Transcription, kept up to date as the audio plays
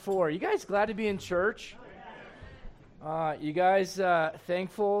You guys glad to be in church? You guys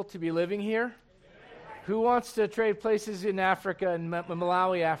thankful to be living here? Who wants to trade places in Africa, in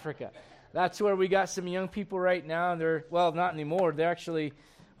Malawi, Africa? That's where we got some young people right now. And they're, well, not anymore. They're actually,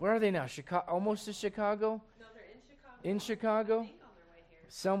 where are they now? Chicago, almost to Chicago? No, they're in Chicago. In Chicago? I think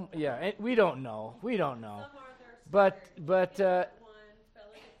on their way here. Yeah, and we don't know. We don't know. Some are there. But Ariana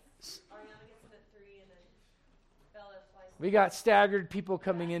gets in at 3, and then Bella flies. we got staggered people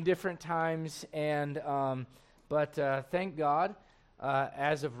coming in different times, and but thank God,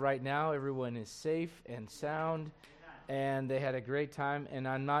 as of right now, everyone is safe and sound, and they had a great time. And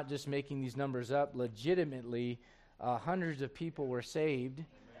I'm not just making these numbers up. Legitimately, hundreds of people were saved,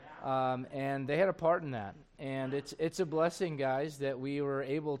 and they had a part in that. And it's a blessing, guys, that we were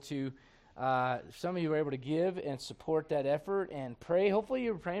able to. Some of you were able to give and support that effort and pray. Hopefully,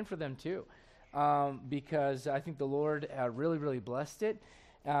 you were praying for them too. Because I think the Lord really, really blessed it.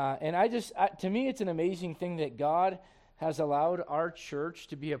 And to me, it's an amazing thing that God has allowed our church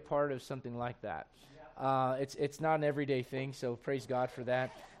to be a part of something like that. It's not an everyday thing, so praise God for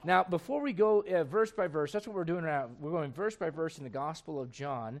that. Now, before we go verse by verse, that's what we're doing right now. We're going verse by verse in the Gospel of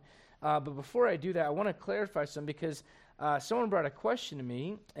John. But before I do that, I want to clarify some because someone brought a question to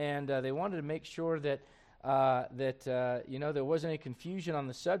me, and they wanted to make sure that there wasn't any confusion on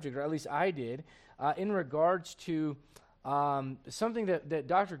the subject, or at least I did, in regards to something that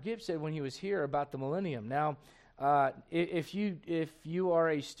Dr. Gibbs said when he was here about the millennium. Now, if you are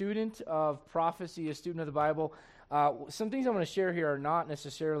a student of prophecy, a student of the Bible, some things I'm going to share here are not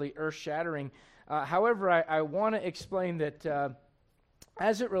necessarily earth-shattering. However, I want to explain that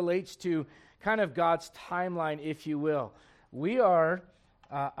as it relates to kind of God's timeline, if you will, we are...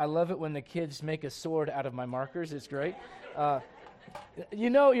 I love it when the kids make a sword out of my markers. It's great. You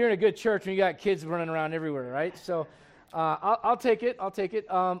know you're in a good church when you got kids running around everywhere, right? So I'll take it.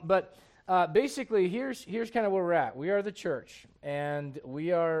 But basically, here's kind of where we're at. We are the church, and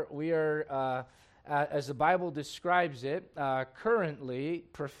we are as the Bible describes it, currently,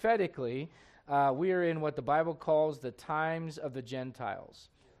 prophetically, we are in what the Bible calls the times of the Gentiles.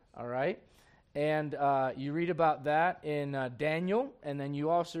 All right? And you read about that in Daniel, and then you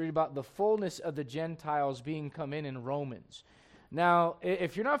also read about the fullness of the Gentiles being come in Romans. Now,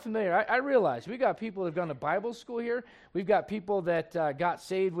 if you're not familiar, I realize we got people that have gone to Bible school here. We've got people that got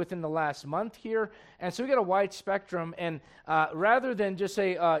saved within the last month here. And so we got a wide spectrum. And rather than just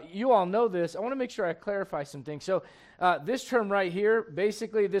say, you all know this, I want to make sure I clarify some things. So this term right here,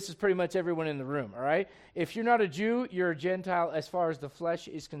 basically, this is pretty much everyone in the room, all right? If you're not a Jew, you're a Gentile as far as the flesh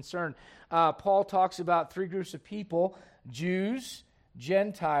is concerned. Paul talks about 3 groups of people: Jews,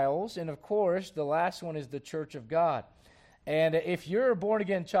 Gentiles, and of course, the last one is the church of God. And if you're a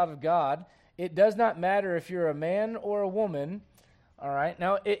born-again child of God, it does not matter if you're a man or a woman, all right?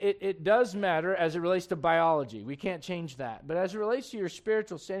 Now, it does matter as it relates to biology. We can't change that. But as it relates to your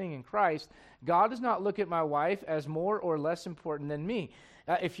spiritual standing in Christ, God does not look at my wife as more or less important than me.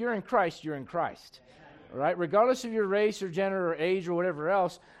 If you're in Christ, you're in Christ, all right? Regardless of your race or gender or age or whatever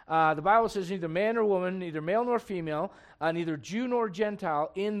else, the Bible says neither man nor woman, neither male nor female, neither Jew nor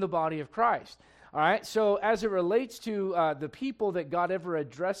Gentile in the body of Christ. All right, so as it relates to the people that God ever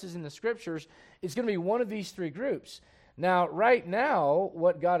addresses in the Scriptures, it's going to be one of these 3 groups. Now, right now,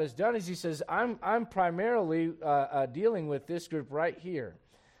 what God has done is He says, I'm primarily dealing with this group right here.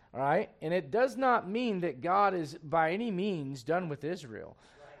 All right, and it does not mean that God is by any means done with Israel.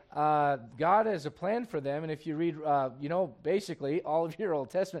 God has a plan for them, and if you read, basically all of your Old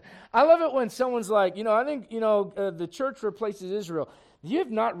Testament, I love it when someone's like, I think, the church replaces Israel. You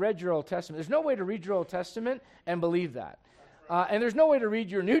have not read your Old Testament. There's no way to read your Old Testament and believe that. And there's no way to read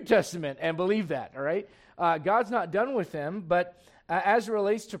your New Testament and believe that, all right? God's not done with them, but as it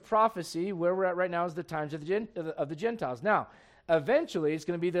relates to prophecy, where we're at right now is the times of the Gentiles. Now, eventually, it's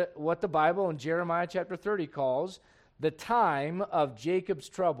going to be what the Bible in Jeremiah chapter 30 calls the time of Jacob's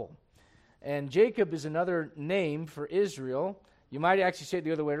trouble. And Jacob is another name for Israel. You might actually say it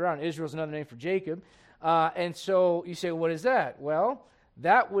the other way around. Israel is another name for Jacob. And so you say, what is that? Well,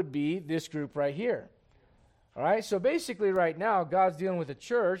 that would be this group right here. All right, so basically right now, God's dealing with the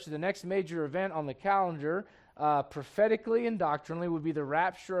church. The next major event on the calendar, prophetically and doctrinally, would be the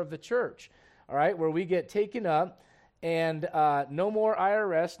rapture of the church. All right, where we get taken up, and no more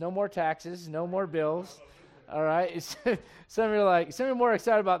IRS, no more taxes, no more bills. All right, some are more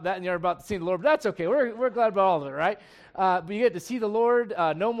excited about that than you're about to see the Lord, but that's okay. We're glad about all of it, right? But you get to see the Lord,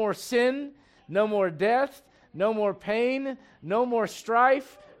 no more sin, no more death, no more pain, no more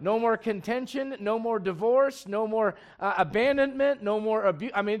strife, no more contention, no more divorce, no more abandonment, no more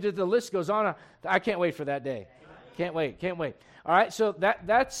abuse. I mean, the list goes on. I can't wait for that day. Can't wait. All right, so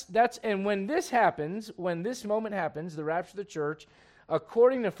that's and when this happens, when this moment happens, the rapture of the church,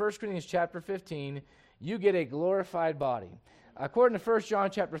 according to 1 Corinthians chapter 15, you get a glorified body. According to 1 John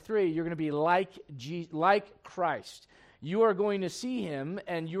chapter 3, you're going to be like Christ. You are going to see him,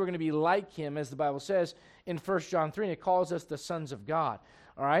 and you are going to be like him, as the Bible says in 1 John 3, and it calls us the sons of God.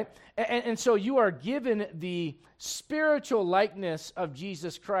 All right? And so you are given the spiritual likeness of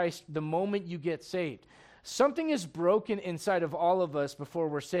Jesus Christ the moment you get saved. Something is broken inside of all of us before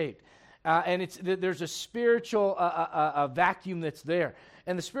we're saved. And there's a spiritual vacuum that's there.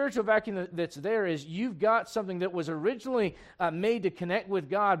 And the spiritual vacuum that's there is you've got something that was originally made to connect with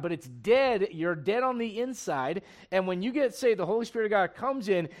God, but it's dead. You're dead on the inside. And when you get saved, the Holy Spirit of God comes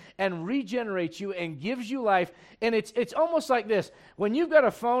in and regenerates you and gives you life. And it's almost like this. When you've got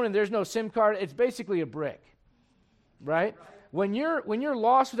a phone and there's no SIM card, it's basically a brick, right? When you're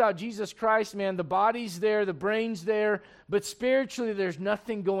lost without Jesus Christ, man, the body's there, the brain's there, but spiritually there's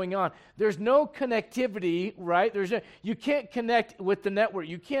nothing going on. There's no connectivity, right? You can't connect with the network.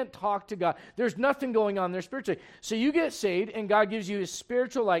 You can't talk to God. There's nothing going on there spiritually. So you get saved, and God gives you his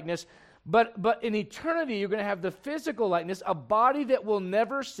spiritual likeness, but in eternity you're going to have the physical likeness, a body that will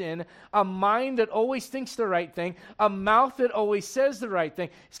never sin, a mind that always thinks the right thing, a mouth that always says the right thing.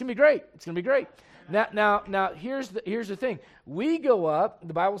 It's going to be great. It's going to be great. Now, here's the thing. We go up,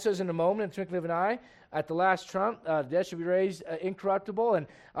 the Bible says in a moment, in the twinkling of an eye, at the last trump, death shall be raised incorruptible, and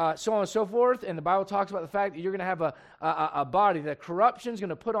so on and so forth. And the Bible talks about the fact that you're going to have a body, that corruption is going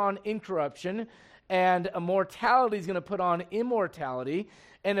to put on incorruption, and mortality is going to put on immortality.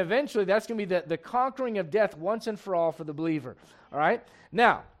 And eventually, that's going to be the conquering of death once and for all for the believer. All right?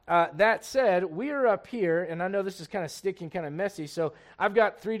 Now, that said, we are up here, and I know this is kind of sticky and kind of messy, so I've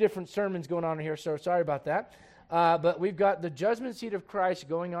got 3 different sermons going on here, so sorry about that. But we've got the judgment seat of Christ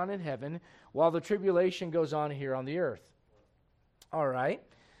going on in heaven while the tribulation goes on here on the earth. All right.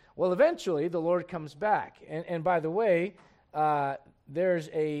 Well, eventually, the Lord comes back. And by the way, there's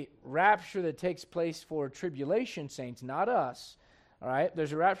a rapture that takes place for tribulation saints, not us. All right.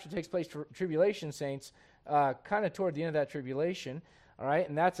 There's a rapture that takes place for tribulation saints kind of toward the end of that tribulation. All right,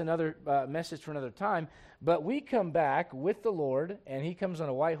 and that's another message for another time. But we come back with the Lord, and he comes on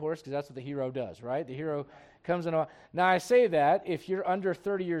a white horse because that's what the hero does, right? The hero comes on a... Now, I say that if you're under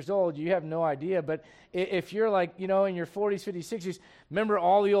 30 years old, you have no idea. But if you're like, in your 40s, 50s, 60s, remember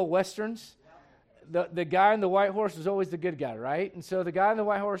all the old Westerns? The guy on the white horse was always the good guy, right? And so the guy on the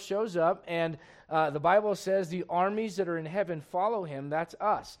white horse shows up, and the Bible says the armies that are in heaven follow him. That's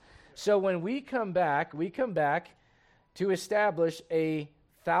us. So when we come back to establish a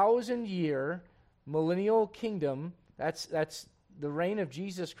 1,000-year millennial kingdom. That's the reign of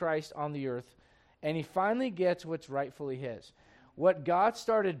Jesus Christ on the earth. And he finally gets what's rightfully his. What God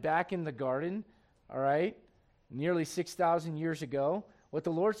started back in the garden, all right, nearly 6,000 years ago, what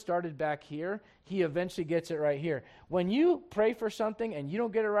the Lord started back here, he eventually gets it right here. When you pray for something and you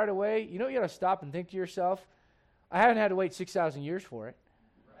don't get it right away, you got to stop and think to yourself, I haven't had to wait 6,000 years for it.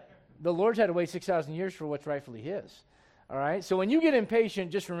 The Lord's had to wait 6,000 years for what's rightfully his. All right? So when you get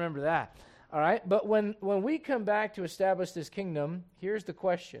impatient, just remember that. All right? But when we come back to establish this kingdom, here's the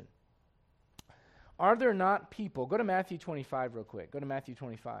question. Are there not people? Go to Matthew 25 real quick. Go to Matthew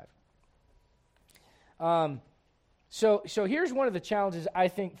 25. So here's one of the challenges, I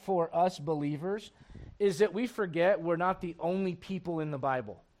think, for us believers, is that we forget we're not the only people in the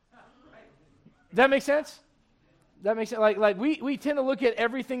Bible. Does that make sense? That makes sense. Like we tend to look at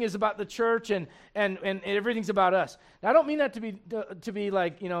everything is about the church and everything's about us. Now, I don't mean that to be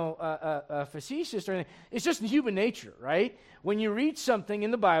like facetious or anything. It's just human nature, right? When you read something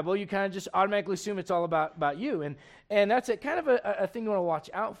in the Bible, you kind of just automatically assume it's all about you, and that's kind of a thing you want to watch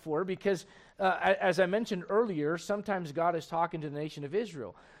out for because, as I mentioned earlier, sometimes God is talking to the nation of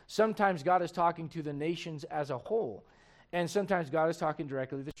Israel. Sometimes God is talking to the nations as a whole. And sometimes God is talking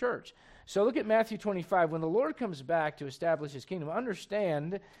directly to the church. So look at Matthew 25. When the Lord comes back to establish his kingdom,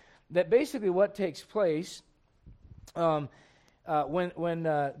 understand that basically what takes place when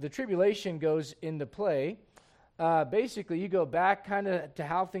the tribulation goes into play, basically you go back kind of to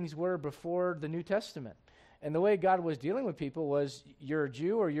how things were before the New Testament. And the way God was dealing with people was you're a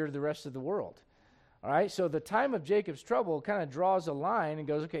Jew or you're the rest of the world. All right? So the time of Jacob's trouble kind of draws a line and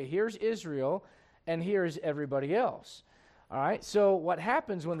goes, okay, here's Israel and here's everybody else. All right, so what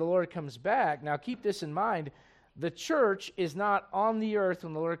happens when the Lord comes back, now keep this in mind, the church is not on the earth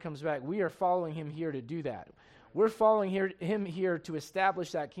when the Lord comes back. We are following him here to do that. We're following him here to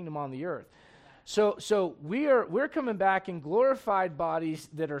establish that kingdom on the earth. So we're coming back in glorified bodies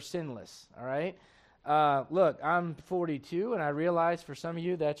that are sinless, all right? Look, I'm 42, and I realize for some of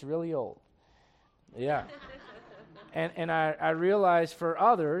you that's really old. Yeah. And I realize for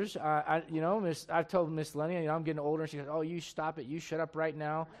others, I've told Miss Lenny, I'm getting older, and she goes, "Oh, you stop it. You shut up right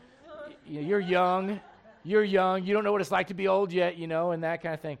now. You're young. You're young. You don't know what it's like to be old yet, and that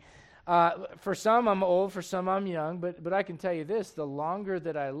kind of thing." For some, I'm old. For some, I'm young. But I can tell you this, the longer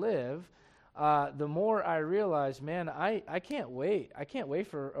that I live, the more I realize, man, I can't wait. I can't wait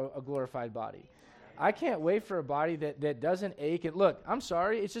for a glorified body. I can't wait for a body that doesn't ache. And look, I'm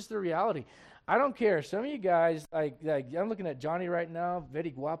sorry. It's just the reality. I don't care. Some of you guys, like I'm looking at Johnny right now, very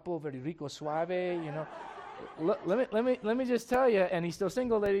guapo, very rico suave, Let me just tell you, and he's still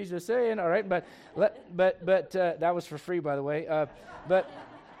single, ladies, just saying, all right? But that was for free, by the way.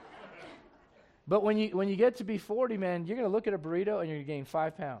 But when you get to be 40, man, you're going to look at a burrito and you're going to gain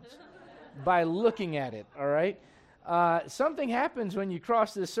 5 pounds by looking at it, all right? Something happens when you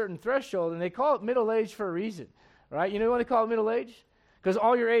cross this certain threshold, and they call it middle age for a reason, right? You know why they call it middle age? Because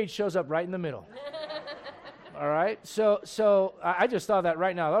all your age shows up right in the middle. All right? So I just thought that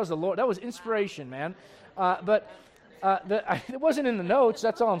right now. That was the Lord. That was inspiration, man. But it wasn't in the notes.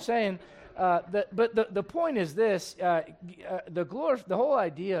 That's all I'm saying. But the point is this. The whole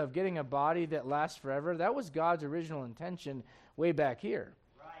idea of getting a body that lasts forever, that was God's original intention way back here.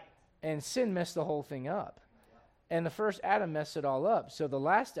 Right. And sin messed the whole thing up. And the first Adam messed it all up. So the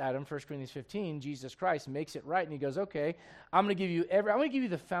last Adam, 1 Corinthians 15, Jesus Christ makes it right, and he goes, "Okay, I'm going to give you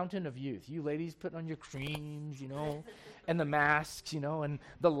the fountain of youth. You ladies putting on your creams, and the masks, and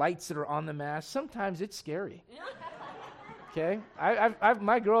the lights that are on the masks. Sometimes it's scary." Okay,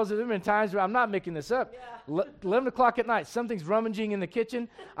 my girls, there have been times where I'm not making this up. 11 o'clock at night, something's rummaging in the kitchen.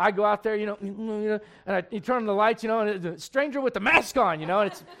 I go out there, and you turn on the lights, and it's a stranger with the mask on, and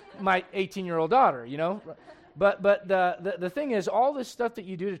it's my 18-year-old daughter, But the thing is, all this stuff that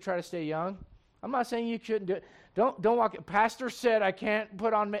you do to try to stay young, I'm not saying you shouldn't do it. Don't walk it. Pastor said I can't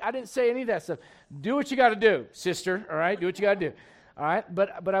put on I didn't say any of that stuff. Do what you got to do, sister, all right? Do what you got to do, all right?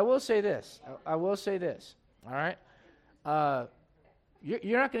 But I will say this. All right?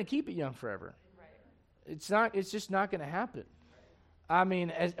 You're not going to keep it young forever. Right. It's just not going to happen. I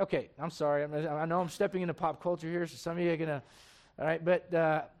mean, I'm sorry. I know I'm stepping into pop culture here, so some of you are going to, all right?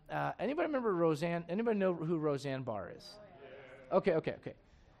 But anybody remember Roseanne? Anybody know who Roseanne Barr is? Okay.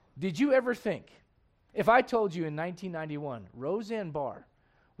 Did you ever think, if I told you in 1991, Roseanne Barr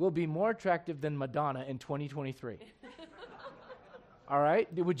will be more attractive than Madonna in 2023? All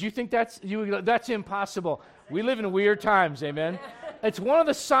right? Would you think that's impossible? We live in weird times, amen? It's one of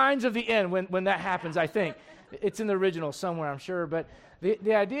the signs of the end when that happens, I think. It's in the original somewhere, I'm sure. But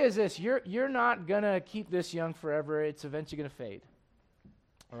the idea is this. You're not going to keep this young forever. It's eventually going to fade.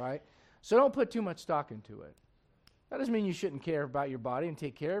 All right? So don't put too much stock into it. That doesn't mean you shouldn't care about your body and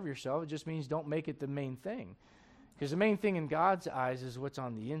take care of yourself. It just means don't make it the main thing. Because the main thing in God's eyes is what's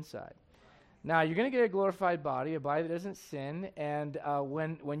on the inside. Now, you're going to get a glorified body, a body that doesn't sin, and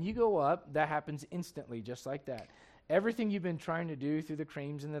when you go up, that happens instantly, just like that. Everything you've been trying to do through the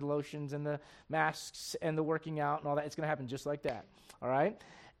creams and the lotions and the masks and the working out and all that, it's going to happen just like that, all right?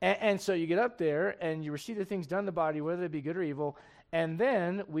 And so you get up there, and you receive the things done in the body, whether they be good or evil, and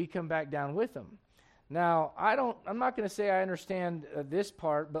then we come back down with them. Now, I'm not going to say I understand this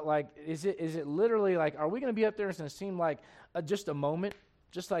part, but like, is it literally like, are we going to be up there and it's going to seem like just a moment,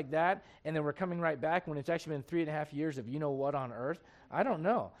 just like that, and then we're coming right back when it's actually been 3.5 years of what on earth? I don't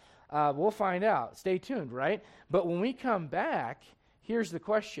know. We'll find out. Stay tuned, right? But when we come back, here's the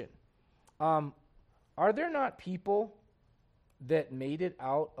question. Are there not people that made it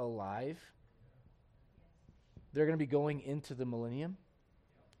out alive? They're going to be going into the millennium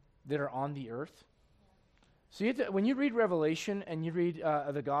that are on the earth. So when you read Revelation and you read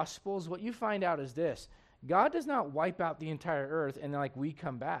the Gospels, what you find out is this. God does not wipe out the entire earth and we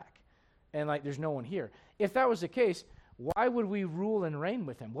come back and there's no one here. If that was the case, why would we rule and reign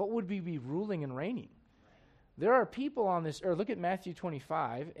with him? What would we be ruling and reigning? There are people on this earth. Look at Matthew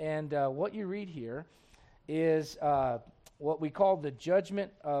 25, and what you read here is what we call the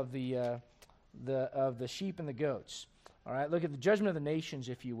judgment of the sheep and the goats. All right, look at the judgment of the nations,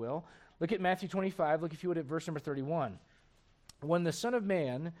 if you will. Look at Matthew 25. Look, if you would, at verse number 31. When the Son of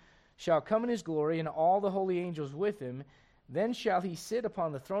Man shall come in his glory, and all the holy angels with him, then shall he sit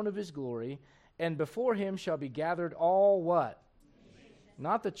upon the throne of his glory, and before him shall be gathered all what? Nations.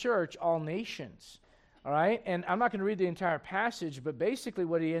 Not the church, all nations. All right? And I'm not going to read the entire passage, but basically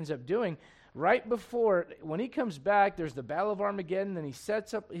what he ends up doing, right before, when he comes back, there's the Battle of Armageddon, and he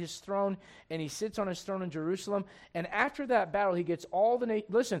sets up his throne, and he sits on his throne in Jerusalem. And after that battle, he gets all the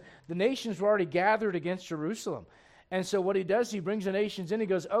nations were already gathered against Jerusalem. And so what he does, he brings the nations in. He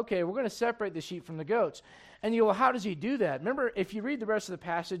goes, okay, we're going to separate the sheep from the goats. And you go, well, how does he do that? Remember, if you read the rest of the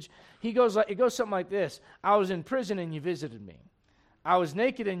passage, it goes something like this. I was in prison and you visited me. I was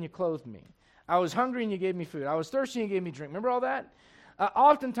naked and you clothed me. I was hungry and you gave me food. I was thirsty and you gave me drink. Remember all that?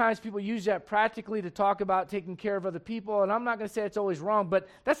 Oftentimes people use that practically to talk about taking care of other people, and I'm not going to say it's always wrong, but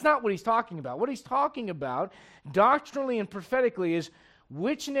that's not what he's talking about. What he's talking about, doctrinally and prophetically, is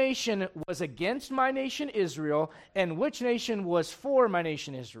which nation was against my nation Israel, and which nation was for my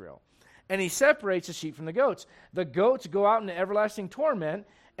nation Israel. And he separates the sheep from the goats. The goats go out into everlasting torment,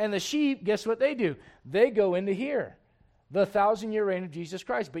 and the sheep, guess what they do? They go into here, the 1,000-year reign of Jesus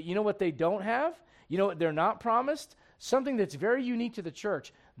Christ. But you know what they don't have? You know what they're not promised? Something that's very unique to the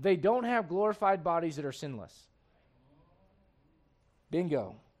church. They don't have glorified bodies that are sinless.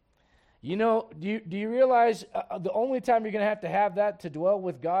 Bingo. You know, do you realize the only time you're going to have that to dwell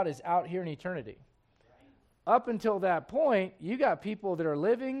with God is out here in eternity? Up until that point, you got people that are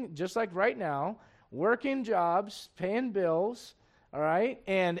living just like right now, working jobs, paying bills, all right?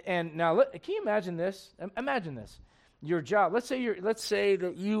 And now, can you imagine this? Imagine this. Your job. Let's say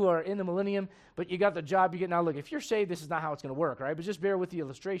that you are in the millennium, but you got the job you get now. Look, if you're saved, this is not how it's going to work, right? But just bear with the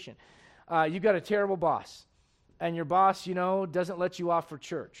illustration. You got a terrible boss, and your boss, doesn't let you off for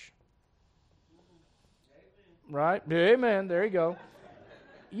church. Right? Amen. There you go.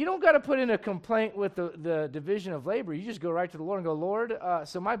 You don't got to put in a complaint with the division of labor. You just go right to the Lord and go, Lord,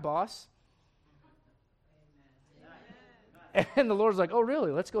 so my boss. And the Lord's like, oh,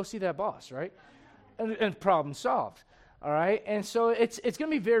 really? Let's go see that boss, right? And problem solved. All right? And so it's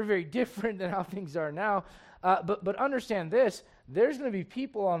going to be very, very different than how things are now. But understand this. There's going to be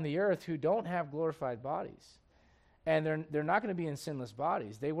people on the earth who don't have glorified bodies. And they're not going to be in sinless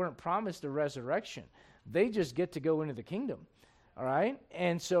bodies. They weren't promised a resurrection. They just get to go into the kingdom. All right?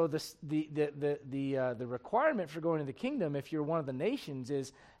 And so the requirement for going to the kingdom, if you're one of the nations,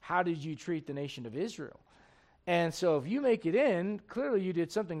 is how did you treat the nation of Israel? And so if you make it in, clearly you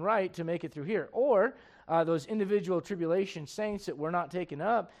did something right to make it through here. Or those individual tribulation saints that were not taken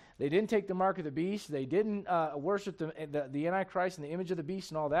up, they didn't take the mark of the beast, they didn't worship the Antichrist and the image of the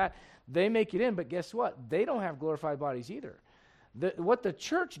beast and all that, they make it in, but guess what? They don't have glorified bodies either. What the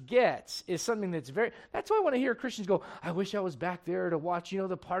church gets is something that's that's why when I hear Christians go, I wish I was back there to watch,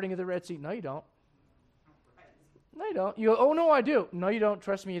 the parting of the Red Sea. No, you don't. No, you don't. You go, oh, no, I do. No, you don't.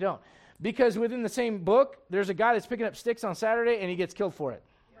 Trust me, you don't. Because within the same book, there's a guy that's picking up sticks on Saturday and he gets killed for it.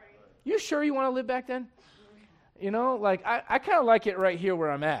 Right. You sure you want to live back then? I kind of like it right here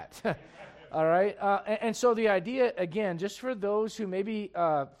where I'm at. All right? And so the idea, again, just for those who maybe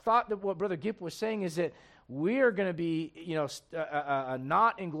thought that what Brother Gipp was saying is that we are going to be,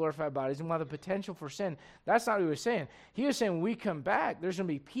 not in glorified bodies and we'll have the potential for sin. That's not what he was saying. He was saying when we come back, there's going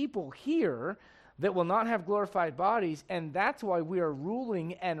to be people here that will not have glorified bodies, and that's why we are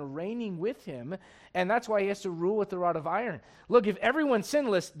ruling and reigning with him, and that's why he has to rule with the rod of iron. Look, if everyone's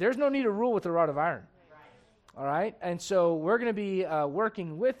sinless, there's no need to rule with the rod of iron. All right? And so we're going to be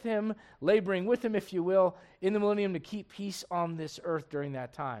working with him, laboring with him, if you will, in the millennium to keep peace on this earth during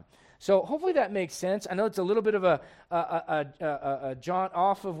that time. So hopefully that makes sense. I know it's a little bit of a jaunt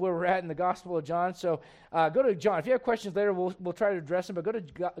off of where we're at in the Gospel of John. So go to John. If you have questions later, we'll try to address them. But go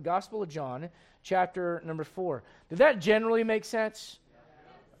to Gospel of John, chapter number 4. Did that generally make sense?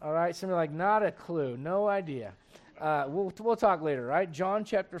 All right. Somebody like, not a clue. No idea. We'll talk later, right? John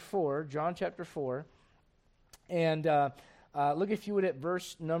chapter 4. And look, if you would, at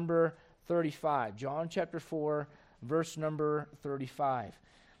verse number 35. John chapter 4, verse number 35.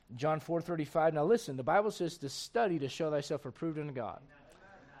 John 4:35. Now listen, the Bible says to study to show thyself approved unto God.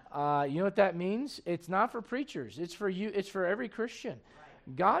 You know what that means? It's not for preachers. It's for you. It's for every Christian.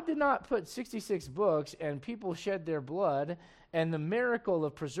 God did not put 66 books and people shed their blood and the miracle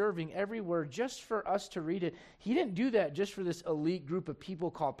of preserving every word just for us to read it. He didn't do that just for this elite group of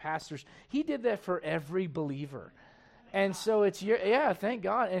people called pastors. He did that for every believer. And so it's thank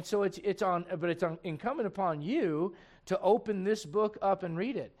God. And so it's incumbent upon you to open this book up and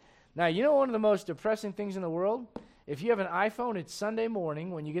read it. Now, you know one of the most depressing things in the world? If you have an iPhone, it's Sunday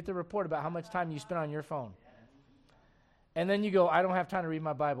morning when you get the report about how much time you spent on your phone. And then you go, I don't have time to read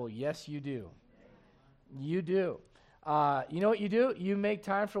my Bible. Yes, you do. You do. You know what you do? You make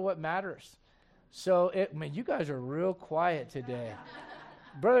time for what matters. So, you guys are real quiet today.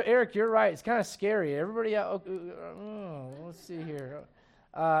 Brother Eric, you're right. It's kind of scary. Everybody out. Let's see here.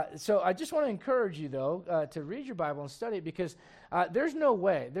 So I just want to encourage you, though, to read your Bible and study it, because there's no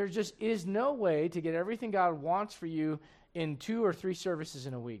way. There just is no way to get everything God wants for you in 2 or 3 services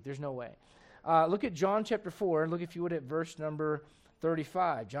in a week. There's no way. Look at John chapter 4. Look, if you would, at verse number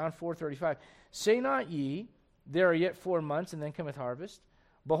 35. John 4:35. Say not ye, there are yet 4 months, and then cometh harvest.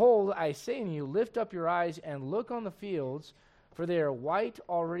 Behold, I say unto you, lift up your eyes and look on the fields, for they are white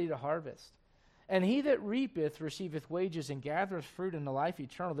already to harvest. And he that reapeth receiveth wages, and gathereth fruit in the life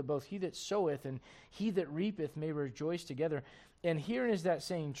eternal, that both he that soweth and he that reapeth may rejoice together. And herein is that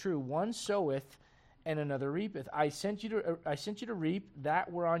saying true, one soweth and another reapeth. I sent you to reap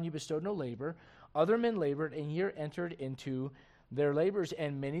that whereon you bestowed no labor. Other men labored, and ye entered into their labors.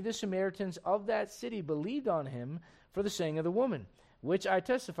 And many of the Samaritans of that city believed on him for the saying of the woman, which I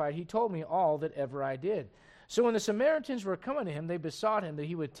testified. He told me all that ever I did. So when the Samaritans were coming to him, they besought him that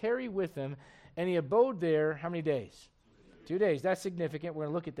he would tarry with them. And he abode there, how many days? 2 days. That's significant. We're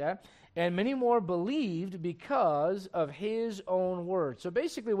going to look at that. And many more believed because of his own word. So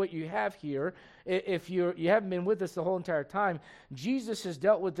basically what you have here, if you haven't been with us the whole entire time, Jesus has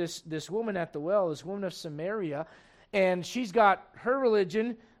dealt with this woman at the well, this woman of Samaria, and she's got her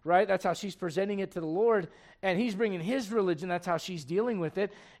religion, right? That's how she's presenting it to the Lord. And he's bringing his religion. That's how she's dealing with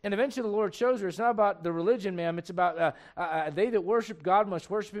it. And eventually the Lord shows her it's not about the religion, ma'am. It's about they that worship God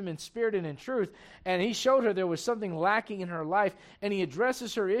must worship him in spirit and in truth. And he showed her there was something lacking in her life. And he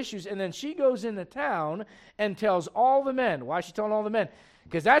addresses her issues. And then she goes into town and tells all the men. Why is she telling all the men?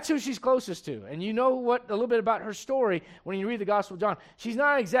 Because that's who she's closest to. And you know a little bit about her story when you read the Gospel of John. She's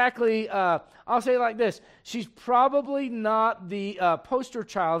not exactly, I'll say it like this. She's probably not the poster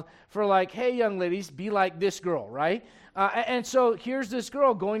child for like, hey, young ladies, be like this girl, right? And so here's this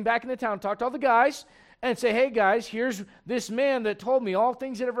girl going back into town, talk to all the guys, and say, hey, guys, here's this man that told me all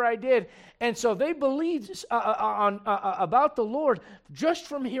things that ever I did. And so they believed about the Lord just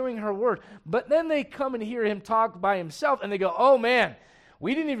from hearing her word. But then they come and hear him talk by himself, and they go, oh, man,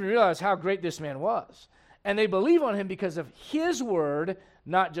 we didn't even realize how great this man was. And they believe on him because of his word,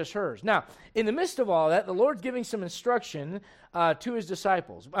 not just hers. Now, in the midst of all that, the Lord's giving some instruction to his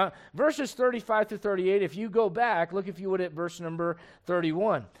disciples. Verses 35 through 38, if you go back, look if you would at verse number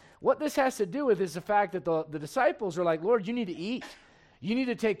 31. What this has to do with is the fact that the disciples are like, Lord, you need to eat. You need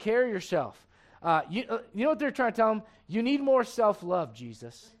to take care of yourself. You know what they're trying to tell him? You need more self-love,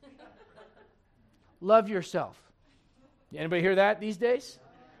 Jesus. Love yourself. Anybody hear that these days?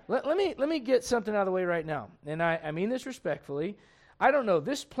 Let me get something out of the way right now. And I mean this respectfully. I don't know.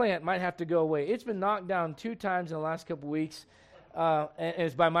 This plant might have to go away. It's been knocked down 2 times in the last couple weeks. And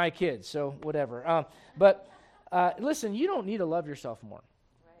it's by my kids, so whatever. But listen, you don't need to love yourself more.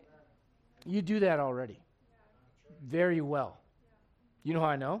 You do that already. Very well. You know how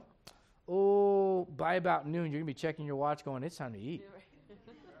I know? Oh, by about noon, you're going to be checking your watch going, it's time to eat.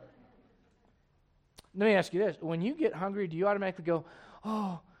 Let me ask you this. When you get hungry, do you automatically go,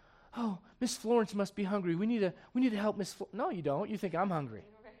 oh, Miss Florence must be hungry. We need to help Miss Florence. No, you don't. You think I'm hungry.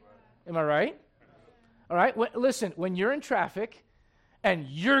 Am I right? All right. Listen, when you're in traffic and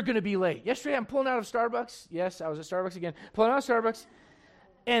you're going to be late. Yesterday, I'm pulling out of Starbucks. Yes, I was at Starbucks again. Pulling out of Starbucks.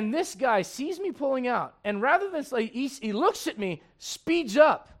 And this guy sees me pulling out. And rather than say, he looks at me, speeds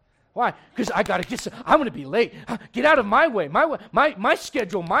up. Why? Because I got to get some. I'm going to be late. Get out of my way. My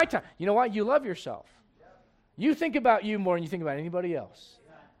schedule, my time. You know what? You love yourself. You think about you more than you think about anybody else.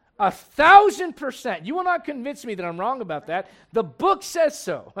 1,000%. You will not convince me that I'm wrong about that. The book says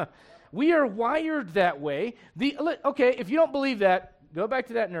so. We are wired that way. Okay, if you don't believe that, go back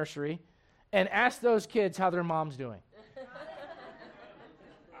to that nursery and ask those kids how their mom's doing.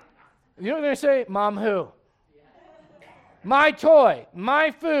 You know what they're going to say? Mom who? My toy, my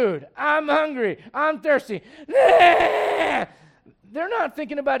food, I'm hungry, I'm thirsty. They're not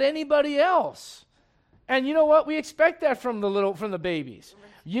thinking about anybody else. And you know what? We expect that from the babies.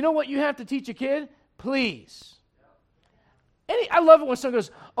 You know what you have to teach a kid? Please. I love it when someone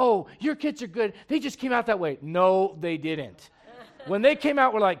goes, oh, your kids are good. They just came out that way. No, they didn't. When they came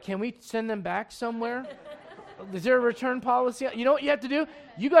out, we're like, can we send them back somewhere? Is there a return policy? You know what you have to do?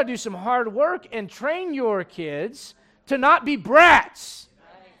 You got to do some hard work and train your kids to not be brats.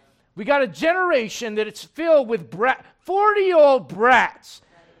 We got a generation that it's filled with 40-year-old brats.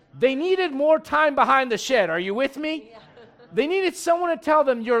 They needed more time behind the shed. Are you with me? Yeah. They needed someone to tell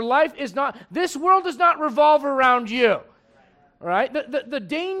them your life is not, this world does not revolve around you. All right? The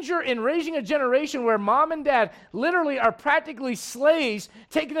danger in raising a generation where mom and dad literally are practically slaves,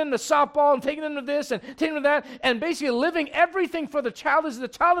 taking them to softball and taking them to this and taking them to that, and basically living everything for the child is the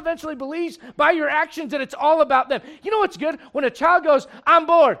child eventually believes by your actions that it's all about them. You know what's good? When a child goes, I'm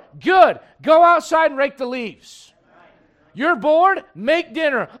bored. Good. Go outside and rake the leaves. You're bored? Make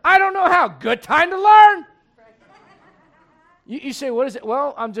dinner. I don't know how. Good time to learn. You say, what is it?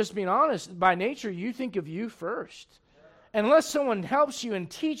 Well, I'm just being honest. By nature, you think of you first. Unless someone helps you and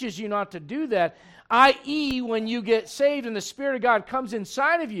teaches you not to do that, i.e. when you get saved and the Spirit of God comes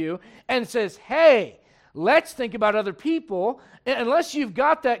inside of you and says, hey, Let's think about other people. Unless you've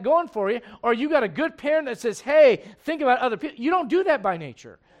got that going for you, or you got a good parent that says, hey, think about other people. You don't do that by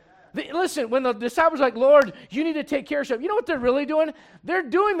nature. Listen, when the disciples are like, Lord, you need to take care of yourself, you know what they're really doing? They're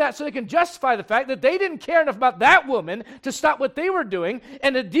doing that so they can justify the fact that they didn't care enough about that woman to stop what they were doing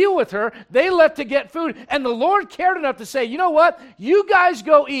and to deal with her. They left to get food. And the Lord cared enough to say, you know what? You guys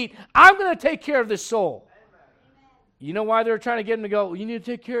go eat. I'm going to take care of this soul. You know why they're trying to get them to go, well, you need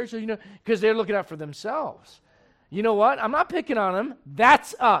to take care of yourself? Because they're looking out for themselves. You know what? I'm not picking on them.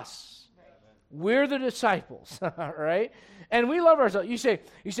 That's us. We're the disciples, right? And we love ourselves. You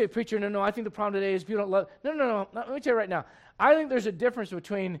say, preacher, no, I think the problem today is people don't love. No. Let me tell you right now. I think there's a difference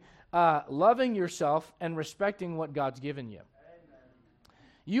between loving yourself and respecting what God's given you.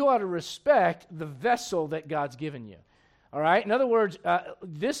 You ought to respect the vessel that God's given you. All right? In other words,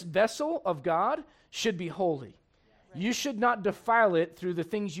 this vessel of God should be holy. You should not defile it through the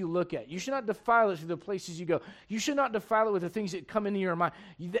things you look at. You should not defile it through the places you go. You should not defile it with the things that come into your mind.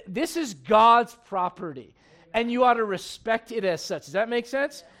 This is God's property, and you ought to respect it as such. Does that make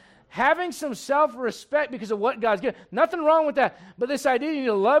sense? Having some self-respect because of what God's given. Nothing wrong with that. But this idea you need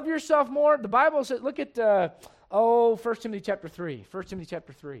to love yourself more, the Bible says, look at 1 Timothy chapter 3. 1 Timothy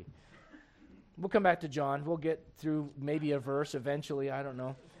chapter 3. We'll come back to John. We'll get through maybe a verse eventually. I don't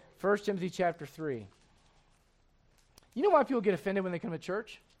know. 1 Timothy chapter 3. You know why people get offended when they come to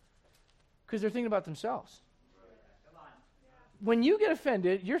church? Because they're thinking about themselves. When you get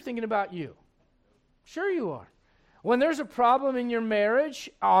offended, you're thinking about you. Sure you are. When there's a problem in your marriage,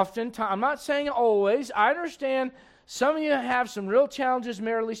 oftentimes, I'm not saying always, I understand some of you have some real challenges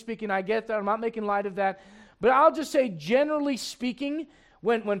maritally speaking. I get that. I'm not making light of that. But I'll just say, generally speaking,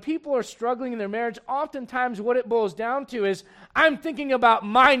 when people are struggling in their marriage, oftentimes what it boils down to is, I'm thinking about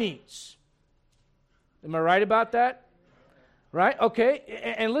my needs. Am I right about that? Right?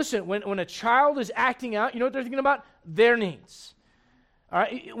 Okay. And listen, when a child is acting out, you know what they're thinking about? Their needs. All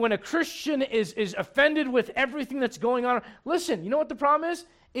right. When a Christian is offended with everything that's going on, listen, you know what the problem is?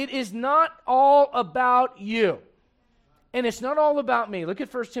 It is not all about you. And it's not all about me. Look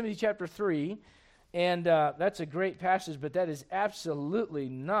at 1 Timothy chapter 3. And that's a great passage, but that is absolutely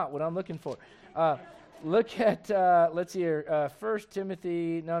not what I'm looking for. Look at, let's see here, 2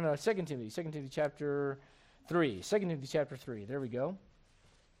 Timothy chapter 3. 2 Timothy chapter 3. There we go.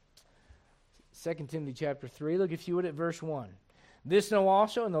 2 Timothy chapter 3. Look, if you would, at verse 1. This know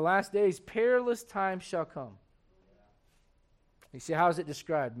also, in the last days, perilous times shall come. You see, how is it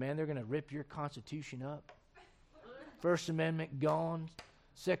described? Man, they're going to rip your Constitution up. First Amendment, gone.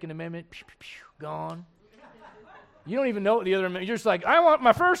 Second Amendment, pew, pew, pew, gone. You don't even know what the other amendment. You're just like, I want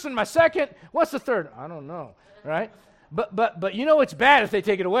my first and my second. What's the third? I don't know, right? But you know it's bad if they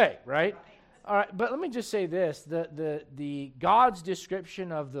take it away, right? All right, but let me just say this: the God's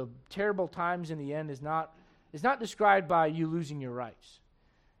description of the terrible times in the end is not described by you losing your rights.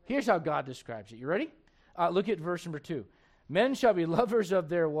 Here's how God describes it. You ready? Look at verse number 2. Men shall be lovers of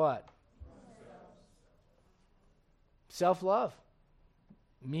their what? Self-love.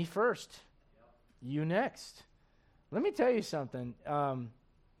 Me first. You next. Let me tell you something.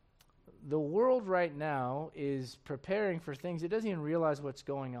 The world right now is preparing for things. It doesn't even realize what's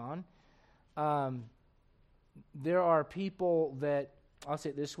going on. There are people that, I'll say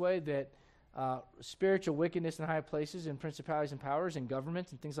it this way, that spiritual wickedness in high places and principalities and powers and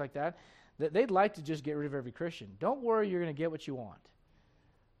governments and things like that, that they'd like to just get rid of every Christian. Don't worry, you're going to get what you want.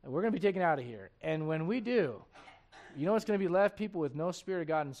 We're going to be taken out of here. And when we do, you know what's going to be left? People with no Spirit of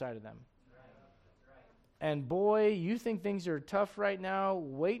God inside of them. And boy, you think things are tough right now,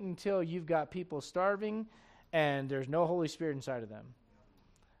 wait until you've got people starving and there's no Holy Spirit inside of them.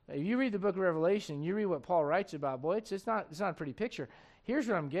 If you read the book of Revelation, you read what Paul writes about, boy, it's not a pretty picture. Here's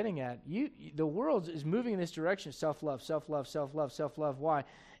what I'm getting at. The world is moving in this direction, self-love, self-love, self-love, self-love. Why?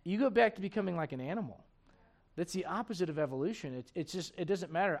 You go back to becoming like an animal. That's the opposite of evolution. It's just, it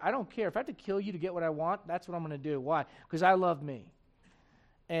doesn't matter. I don't care. If I have to kill you to get what I want, that's what I'm going to do. Why? Because I love me.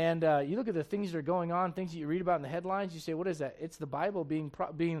 And you look at the things that are going on, things that you read about in the headlines, you say, what is that? It's the Bible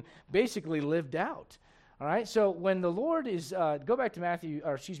being basically lived out. All right? So when the Lord is, go back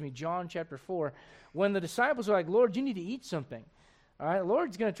to John chapter 4, when the disciples are like, Lord, you need to eat something. All right? The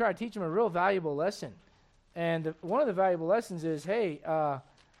Lord's going to try to teach them a real valuable lesson. And one of the valuable lessons is, hey,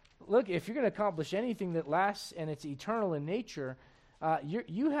 look, if you're going to accomplish anything that lasts and it's eternal in nature,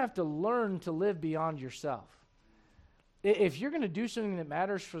 you have to learn to live beyond yourself. If you're going to do something that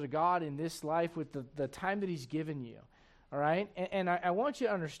matters for the God in this life with the time that He's given you, all right? And I want you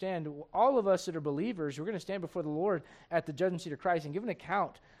to understand, all of us that are believers, we're going to stand before the Lord at the judgment seat of Christ and give an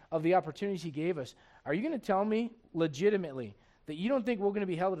account of the opportunities He gave us. Are you going to tell me legitimately that you don't think we're going to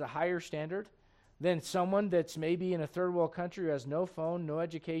be held at a higher standard than someone that's maybe in a third world country who has no phone, no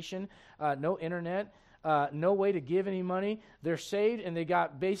education, no internet, no way to give any money. They're saved, and they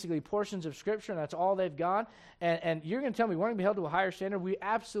got basically portions of Scripture, and that's all they've got. And you're going to tell me we're going to be held to a higher standard? We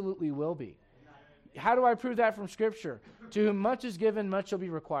absolutely will be. How do I prove that from Scripture? To whom much is given, much shall be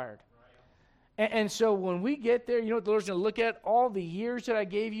required. And so when we get there, you know what the Lord's going to look at? All the years that I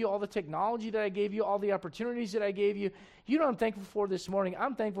gave you, all the technology that I gave you, all the opportunities that I gave you. You know what I'm thankful for this morning?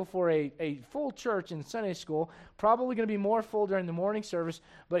 I'm thankful for a full church in Sunday school, probably going to be more full during the morning service.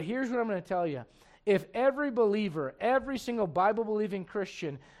 But here's what I'm going to tell you. If every believer, every single Bible-believing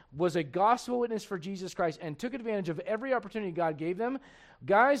Christian was a gospel witness for Jesus Christ and took advantage of every opportunity God gave them,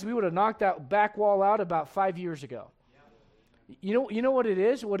 guys, we would have knocked that back wall out about 5 years ago. You know what it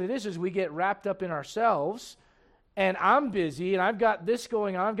is? What it is we get wrapped up in ourselves, and I'm busy, and I've got this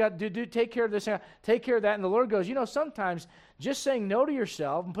going on. I've got to take care of this, take care of that. And the Lord goes, sometimes just saying no to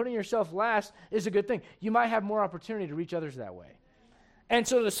yourself and putting yourself last is a good thing. You might have more opportunity to reach others that way. And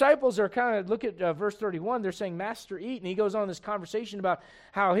so the disciples are kind of, look at verse 31, they're saying, Master, eat. And he goes on this conversation about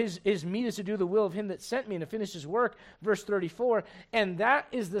how his meat is to do the will of him that sent me and to finish his work, verse 34. And that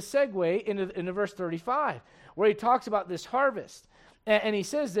is the segue into verse 35, where he talks about this harvest. And he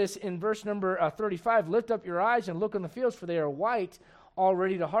says this in verse number 35, lift up your eyes and look on the fields, for they are white, all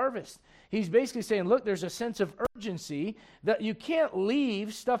ready to harvest. He's basically saying, look, there's a sense of urgency that you can't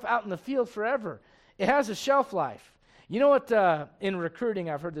leave stuff out in the field forever. It has a shelf life. You know what, in recruiting,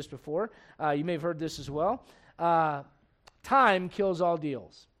 I've heard this before. You may have heard this as well. Time kills all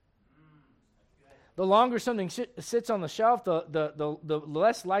deals. The longer something sits on the shelf, the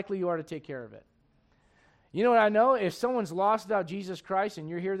less likely you are to take care of it. You know what I know? If someone's lost without Jesus Christ and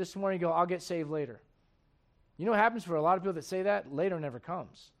you're here this morning, you go, I'll get saved later. You know what happens for a lot of people that say that? Later never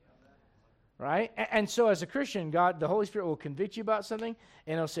comes. Right? And so as a Christian, the Holy Spirit will convict you about something,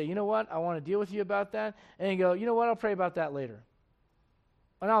 and he'll say, you know what, I want to deal with you about that. And you go, you know what, I'll pray about that later.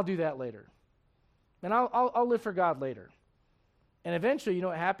 And I'll do that later. And I'll live for God later. And eventually, you know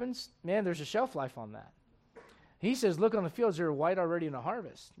what happens? Man, there's a shelf life on that. He says, look on the fields, they're white already in a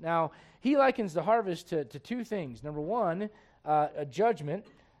harvest. Now, he likens the harvest to two things. Number one, a judgment.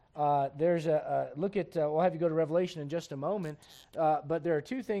 There's look at, we'll have you go to Revelation in just a moment, but there are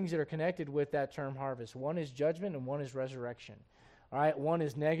two things that are connected with that term harvest. One is judgment and one is resurrection. All right, one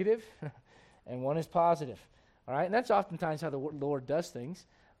is negative and one is positive. All right, and that's oftentimes how the Lord does things.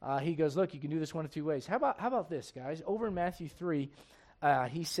 He goes, look, you can do this one of two ways. How about this, guys? Over in Matthew 3,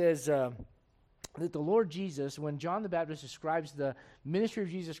 he says that the Lord Jesus, when John the Baptist describes the ministry of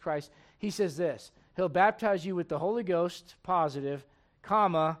Jesus Christ, he says this, he'll baptize you with the Holy Ghost, positive,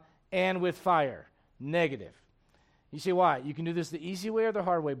 comma, and with fire, negative. You say, why? You can do this the easy way or the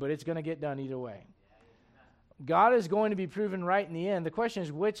hard way, but it's going to get done either way. God is going to be proven right in the end. The question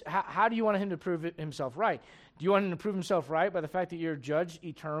is, how do you want him to prove himself right? Do you want him to prove himself right by the fact that you're judged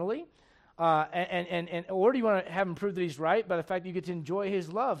eternally? Or do you want to have him prove that he's right by the fact that you get to enjoy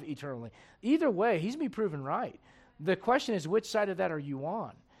his love eternally? Either way, he's going to be proven right. The question is, which side of that are you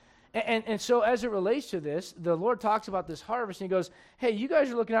on? And so as it relates to this, the Lord talks about this harvest, and he goes, hey, you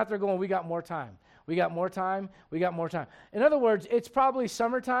guys are looking out there going, we got more time. We got more time. We got more time. In other words, it's probably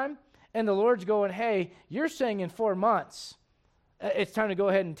summertime, and the Lord's going, hey, you're saying in 4 months, it's time to go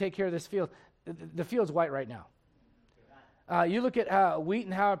ahead and take care of this field. The field's white right now. You look at wheat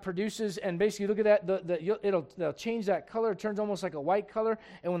and how it produces, and basically look at that. They'll change that color. It turns almost like a white color,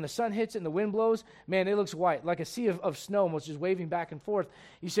 and when the sun hits it and the wind blows, man, it looks white, like a sea of snow, which is waving back and forth.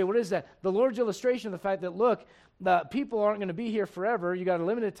 You say, what is that? The Lord's illustration of the fact that, look, the people aren't going to be here forever. You got a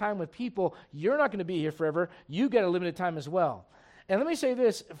limited time with people. You're not going to be here forever. You get a limited time as well. And let me say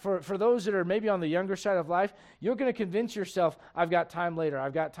this, for those that are maybe on the younger side of life, you're going to convince yourself, I've got time later,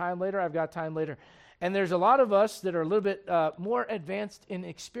 I've got time later, I've got time later. And there's a lot of us that are a little bit more advanced in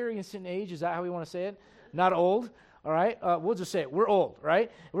experience in age. Is that how we want to say it? Not old, all right? We'll just say it. We're old,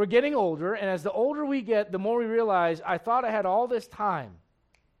 right? We're getting older, and as the older we get, the more we realize, I thought I had all this time,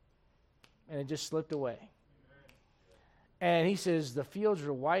 and it just slipped away. And he says, the fields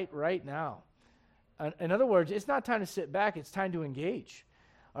are white right now. In other words, it's not time to sit back. It's time to engage,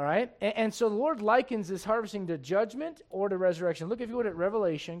 all right? And so the Lord likens this harvesting to judgment or to resurrection. Look, if you go to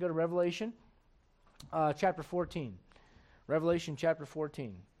Revelation, go to Revelation. Chapter 14. Revelation chapter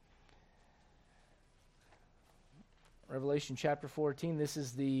 14. Revelation chapter 14. This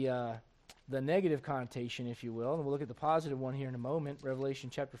is the negative connotation, if you will. And we'll look at the positive one here in a moment.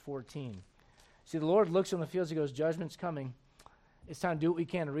 Revelation chapter 14. See, the Lord looks on the fields. He goes, judgment's coming. It's time to do what we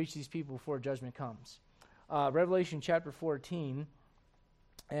can to reach these people before judgment comes. Revelation chapter 14.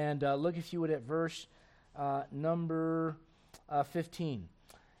 And look, if you would, at verse number 15.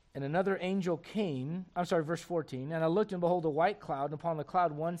 And another angel came, verse 14, and I looked, and behold, a white cloud, and upon the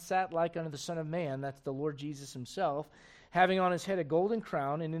cloud one sat like unto the Son of Man, that's the Lord Jesus himself, having on his head a golden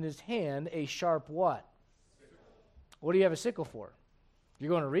crown, and in his hand a sharp what? Sickle. What do you have a sickle for? You're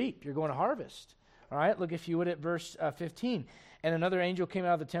going to reap. You're going to harvest. All right, look if you would at verse 15. And another angel came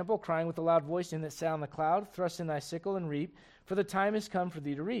out of the temple, crying with a loud voice, in that sat on the cloud, thrust in thy sickle and reap, for the time is come for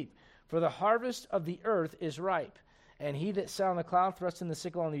thee to reap. For the harvest of the earth is ripe. And he that sat on the cloud thrust in the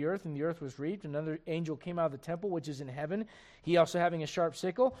sickle on the earth, and the earth was reaped. Another angel came out of the temple, which is in heaven, he also having a sharp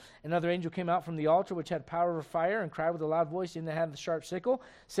sickle. Another angel came out from the altar, which had power of fire, and cried with a loud voice, in that had the sharp sickle,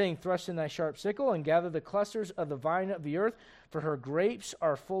 saying, thrust in thy sharp sickle, and gather the clusters of the vine of the earth, for her grapes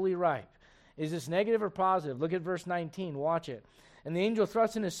are fully ripe. Is this negative or positive? Look at verse 19. Watch it. And the angel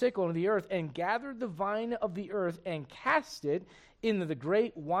thrust in his sickle into the earth, and gathered the vine of the earth, and cast it into the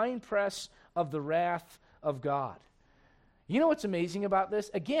great winepress of the wrath of God. You know what's amazing about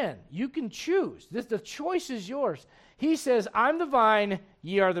this? Again, you can choose. The choice is yours. He says, I'm the vine,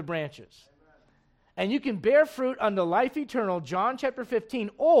 ye are the branches. And you can bear fruit unto life eternal, John chapter 15,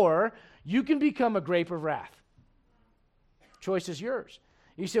 or you can become a grape of wrath. Choice is yours.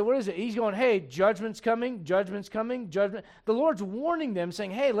 You say, what is it? He's going, hey, judgment's coming, judgment. The Lord's warning them,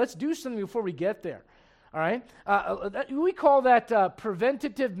 saying, hey, let's do something before we get there. All right? We call that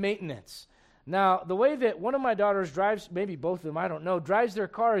preventative maintenance. Now, the way that one of my daughters drives, maybe both of them, I don't know, drives their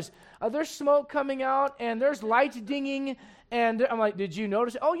car is there's smoke coming out and there's lights dinging. And I'm like, did you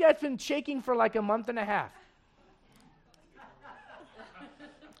notice? Oh, yeah, it's been shaking for like a month and a half.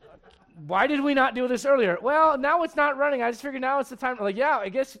 Why did we not do this earlier? Well, now it's not running. I just figured now it's the time. Like, yeah, I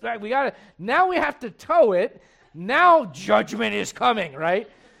guess now we have to tow it. Now judgment is coming, right?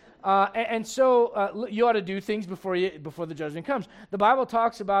 So you ought to do things before the judgment comes. The Bible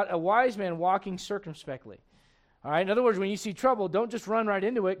talks about a wise man walking circumspectly. All right. In other words, when you see trouble, don't just run right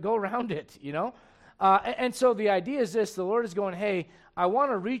into it. Go around it. You know. And so the idea is this: the Lord is going, "Hey, I want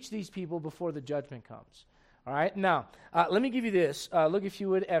to reach these people before the judgment comes." All right. Now, let me give you this. Look, if you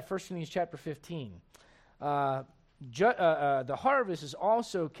would, at 1 Corinthians chapter 15. The harvest is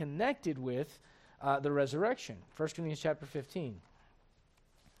also connected with the resurrection. 1 Corinthians chapter 15.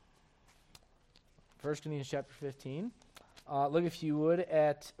 1 Corinthians chapter 15. Look, if you would,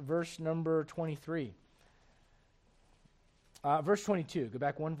 at verse number 23. Verse 22. Go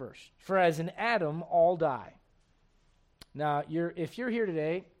back one verse. For as in Adam all die. Now, if you're here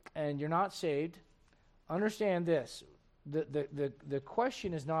today and you're not saved, understand this. The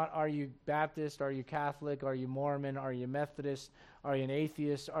question is not, are you Baptist, are you Catholic, are you Mormon, are you Methodist, are you an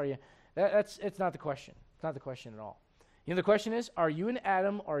atheist, it's not the question. It's not the question at all. You know, the question is, are you in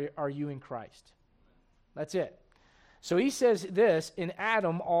Adam or are you in Christ? That's it. So he says this, in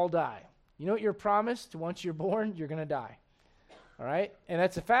Adam all die. You know what you're promised? Once you're born, you're going to die. All right? And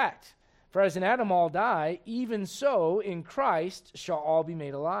that's a fact. For as in Adam all die, even so in Christ shall all be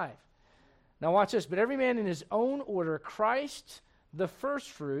made alive. Now watch this. But every man in his own order, Christ the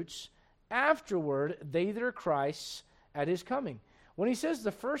firstfruits, afterward they that are Christ's at his coming. When he says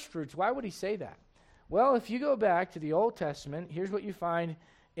the firstfruits, why would he say that? Well, if you go back to the Old Testament, here's what you find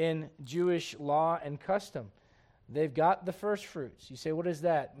in Jewish law and custom. They've got the first fruits. You say, what is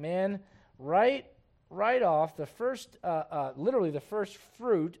that? Man, right off, the first, literally the first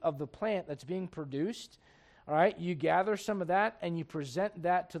fruit of the plant that's being produced, all right, you gather some of that and you present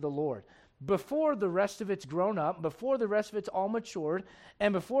that to the Lord. Before the rest of it's grown up, before the rest of it's all matured,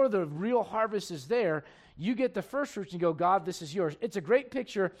 and before the real harvest is there, you get the first fruits and you go, God, this is yours. It's a great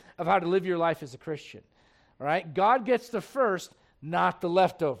picture of how to live your life as a Christian. All right, God gets the first, not the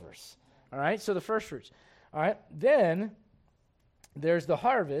leftovers. All right, so the first fruits. All right, then there's the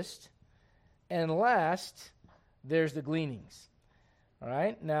harvest, and last, there's the gleanings. All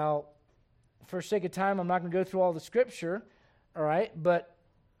right, now, for sake of time, I'm not going to go through all the scripture, all right, but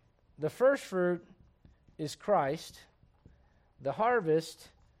the first fruit is Christ, the harvest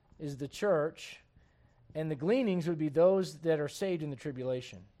is the church, and the gleanings would be those that are saved in the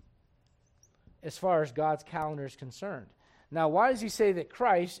tribulation, as far as God's calendar is concerned. Now, why does he say that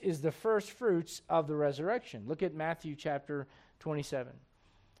Christ is the first fruits of the resurrection? Look at Matthew chapter 27.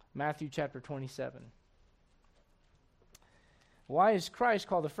 Matthew chapter 27. Why is Christ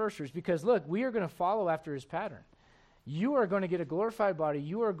called the first fruits? Because, look, we are going to follow after his pattern. You are going to get a glorified body.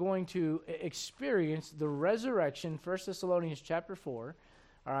 You are going to experience the resurrection, 1 Thessalonians chapter 4,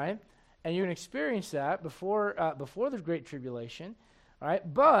 all right? And you're going to experience that before the Great Tribulation. All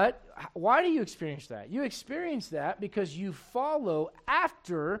right, but why do you experience that? You experience that because you follow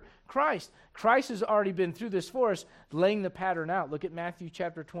after Christ. Christ has already been through this for us, laying the pattern out. Look at Matthew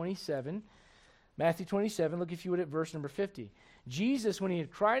chapter 27. Matthew 27, look if you would at verse number 50. Jesus, when he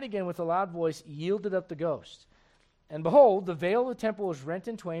had cried again with a loud voice, yielded up the ghost. And behold, the veil of the temple was rent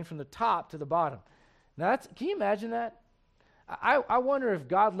in twain from the top to the bottom. Now, can you imagine that? I wonder if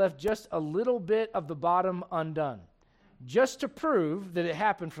God left just a little bit of the bottom undone, just to prove that it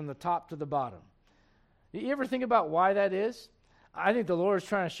happened from the top to the bottom. You ever think about why that is? I think the Lord is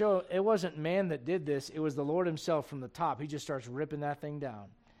trying to show it wasn't man that did this. It was the Lord himself from the top. He just starts ripping that thing down.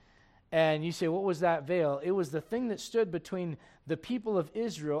 And you say, what was that veil? It was the thing that stood between the people of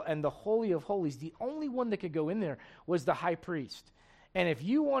Israel and the Holy of Holies. The only one that could go in there was the high priest. And if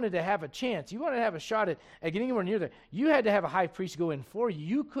you wanted to have a chance, you wanted to have a shot at getting anywhere near there, you had to have a high priest go in for you.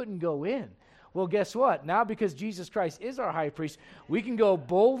 You couldn't go in. Well, guess what? Now, because Jesus Christ is our high priest, we can go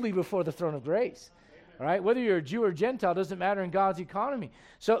boldly before the throne of grace. All right? Whether you're a Jew or Gentile doesn't matter in God's economy.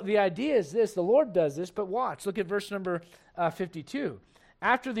 So the idea is this. The Lord does this, but watch. Look at verse number 52.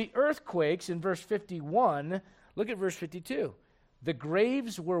 After the earthquakes in verse 51, look at verse 52. The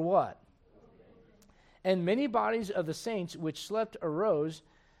graves were what? And many bodies of the saints which slept arose.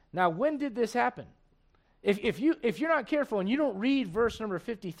 Now, when did this happen? If you're not careful and you don't read verse number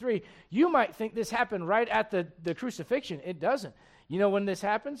 53, you might think this happened right at the crucifixion. It doesn't. You know when this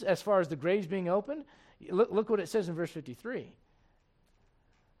happens as far as the graves being opened? Look what it says in verse 53.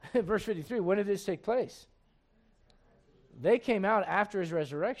 Verse 53, when did this take place? They came out after his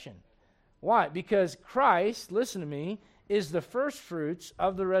resurrection. Why? Because Christ, listen to me, is the first fruits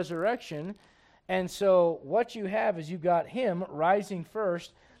of the resurrection. And so what you have is you've got him rising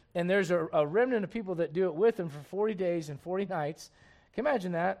first, and there's a remnant of people that do it with him for 40 days and 40 nights. Can you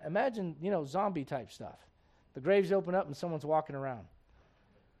imagine that? Imagine, zombie type stuff. The graves open up and someone's walking around.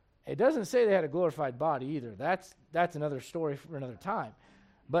 It doesn't say they had a glorified body either. That's another story for another time.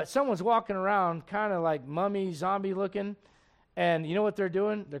 But someone's walking around kind of like mummy, zombie looking, and you know what they're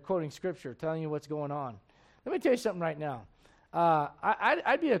doing? They're quoting Scripture, telling you what's going on. Let me tell you something right now.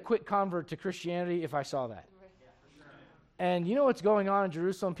 I'd be a quick convert to Christianity if I saw that. And you know what's going on in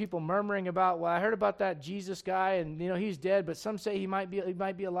Jerusalem? People murmuring about, well, I heard about that Jesus guy, and he's dead, but some say he might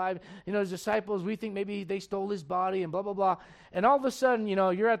be alive. His disciples, we think maybe they stole his body, and blah blah blah. And all of a sudden,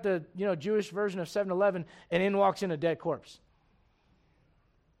 you're at the Jewish version of 7-Eleven, and in walks in a dead corpse.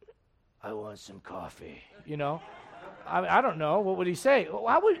 I want some coffee. I don't know. What would he say?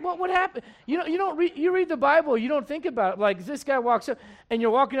 What would happen? You read the Bible. You don't think about it. Like this guy walks up, and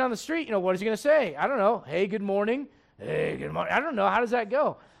you're walking down the street. What is he going to say? I don't know. Hey, good morning. Hey, good morning. I don't know. How does that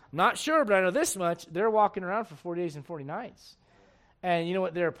go? Not sure, but I know this much. They're walking around for 40 days and 40 nights. And you know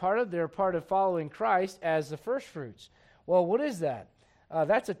what they're a part of? They're a part of following Christ as the first fruits. Well, what is that?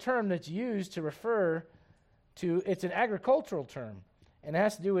 That's a term that's used to refer to, it's an agricultural term. And it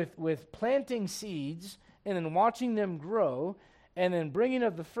has to do with planting seeds and then watching them grow and then bringing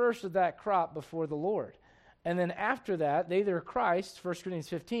of the first of that crop before the Lord. And then after that, they that are Christ, 1 Corinthians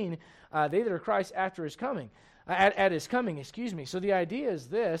 15, they that are Christ after his coming. At his coming, excuse me. So the idea is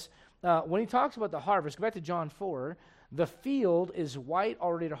this. When he talks about the harvest, go back to John 4, the field is white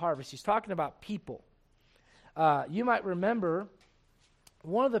already to harvest. He's talking about people. You might remember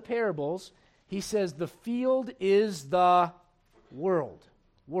one of the parables, he says the field is the world.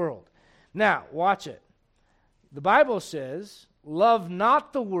 Now, watch it. The Bible says, love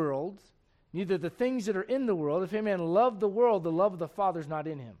not the world, neither the things that are in the world. If any man love the world, the love of the Father is not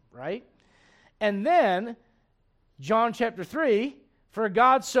in him, right? And then, John chapter 3, for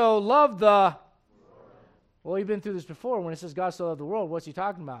God so loved the world. Well, you've been through this before. When it says God so loved the world, what's he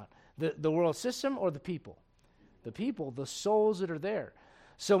talking about? The world system or the people? The people, the souls that are there.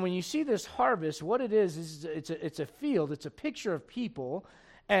 So when you see this harvest, what it is it's a field. It's a picture of people,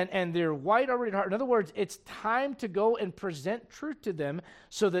 and they're white already. In other words, it's time to go and present truth to them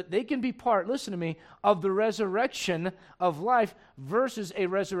so that they can be part, listen to me, of the resurrection of life versus a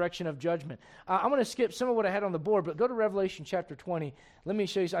resurrection of judgment. I'm going to skip some of what I had on the board, but go to Revelation chapter 20. Let me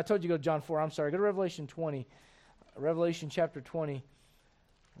show you. I told you to go to John 4. I'm sorry. Go to Revelation 20. Revelation chapter 20.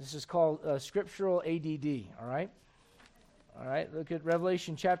 This is called scriptural ADD, all right? All right, look at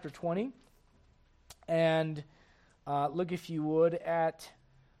Revelation chapter 20. And look, if you would, at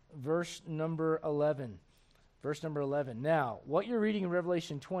verse number 11. Verse number 11. Now, what you're reading in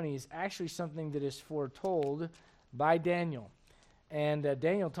Revelation 20 is actually something that is foretold by Daniel. And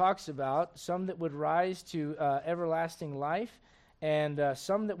Daniel talks about some that would rise to everlasting life and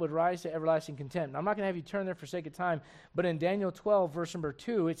some that would rise to everlasting contempt. Now, I'm not going to have you turn there for sake of time, but in Daniel 12, verse number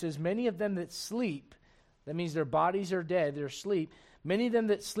 2, it says, many of them that sleep, that means their bodies are dead, they're asleep, many of them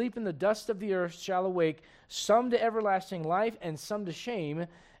that sleep in the dust of the earth shall awake, some to everlasting life and some to shame.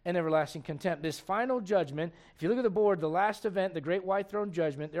 and everlasting contempt. This final judgment, if you look at the board, the last event, the great white throne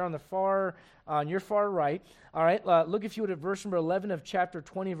judgment, they're on your far right. All right, look if you would at verse number 11 of chapter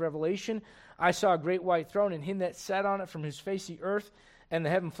 20 of Revelation. I saw a great white throne, and him that sat on it, from whose face the earth and the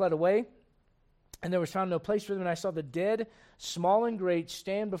heaven fled away, and there was found no place for them. And I saw the dead, small and great,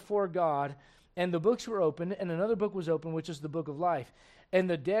 stand before God, and the books were opened, and another book was opened, which is the book of life. And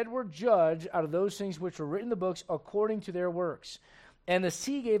the dead were judged out of those things which were written in the books according to their works. And the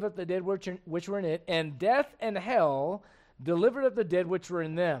sea gave up the dead which were in it, and death and hell delivered up the dead which were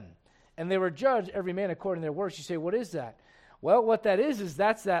in them. And they were judged, every man according to their works. You say, what is that? Well, what that is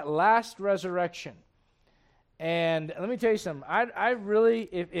that's that last resurrection. And let me tell you something. I really,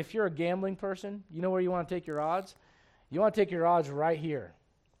 if you're a gambling person, you know where you want to take your odds? You want to take your odds right here.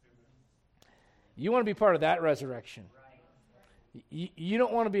 You want to be part of that resurrection. You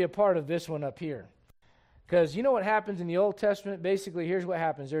don't want to be a part of this one up here. Because you know what happens in the Old Testament? Basically, here's what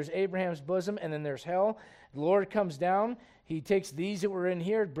happens. There's Abraham's bosom, and then there's hell. The Lord comes down. He takes these that were in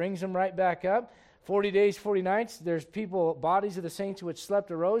here, brings them right back up. 40 days, 40 nights, there's people, bodies of the saints which slept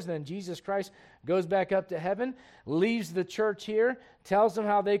arose, and then Jesus Christ goes back up to heaven, leaves the church here, tells them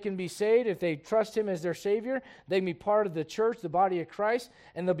how they can be saved. If they trust him as their Savior, they can be part of the church, the body of Christ,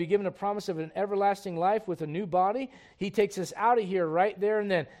 and they'll be given a promise of an everlasting life with a new body. He takes us out of here right there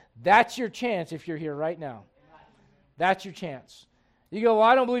and then. That's your chance if you're here right now. That's your chance. You go, well,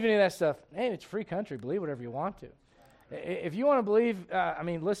 I don't believe any of that stuff. Hey, it's a free country. Believe whatever you want to. If you want to believe,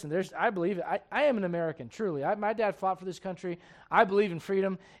 listen, I believe it. I am an American, truly. My dad fought for this country. I believe in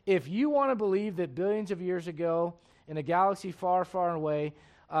freedom. If you want to believe that billions of years ago, in a galaxy far, far away,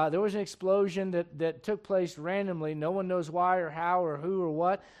 there was an explosion that took place randomly. No one knows why or how or who or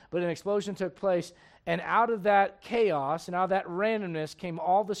what, but an explosion took place. And out of that chaos and out of that randomness came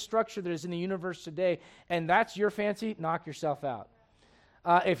all the structure that is in the universe today. And that's your fancy, knock yourself out.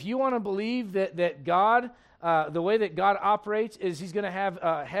 If you want to believe that God... the way that God operates is he's going to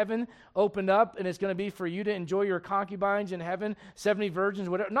have heaven opened up, and it's going to be for you to enjoy your concubines in heaven, 70 virgins,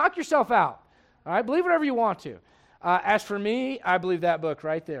 whatever. Knock yourself out. All right? Believe whatever you want to. As for me, I believe that book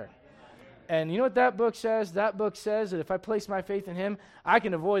right there. And you know what that book says? That book says that if I place my faith in him, I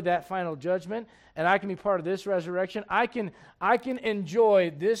can avoid that final judgment, and I can be part of this resurrection. I can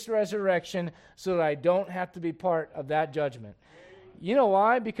enjoy this resurrection so that I don't have to be part of that judgment. You know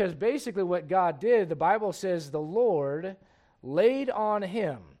why? Because basically what God did, the Bible says the Lord laid on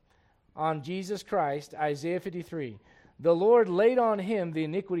him, on Jesus Christ, Isaiah 53, the Lord laid on him the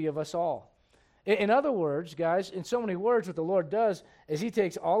iniquity of us all. In other words, guys, in so many words, what the Lord does is he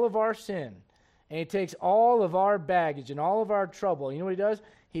takes all of our sin, and he takes all of our baggage and all of our trouble. You know what he does?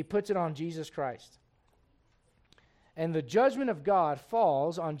 He puts it on Jesus Christ. And the judgment of God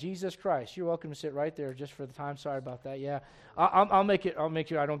falls on Jesus Christ. You're welcome to sit right there just for the time. Sorry about that. Yeah, I'll make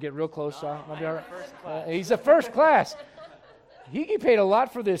sure I don't get real close. So I'll be all right. He's a first class. He paid a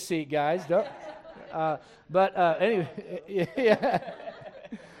lot for this seat, guys. Anyway, yeah.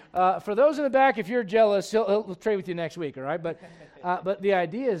 For those in the back, if you're jealous, he'll trade with you next week. All right, but the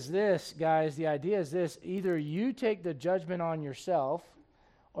idea is this, guys. The idea is this: either you take the judgment on yourself,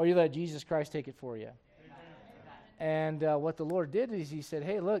 or you let Jesus Christ take it for you. And what the Lord did is he said,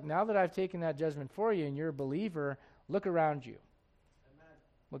 hey, look, now that I've taken that judgment for you and you're a believer, look around you. Amen.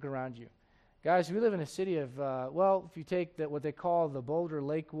 Look around you. Guys, we live in a city of, if you take what they call the Boulder,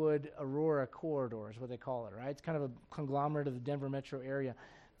 Lakewood, Aurora corridor is what they call it, right? It's kind of a conglomerate of the Denver metro area.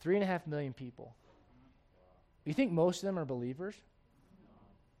 3.5 million people. You think most of them are believers?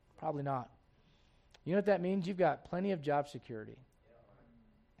 Probably not. You know what that means? You've got plenty of job security.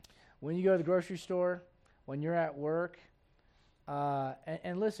 When you go to the grocery store, when you're at work,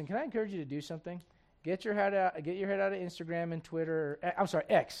 and listen, can I encourage you to do something? Get your head out of Instagram and Twitter. I'm sorry,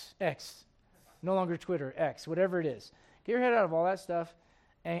 X, no longer Twitter, X, whatever it is. Get your head out of all that stuff,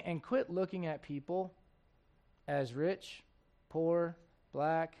 and quit looking at people as rich, poor,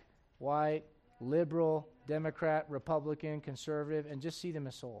 black, white, liberal, Democrat, Republican, conservative, and just see them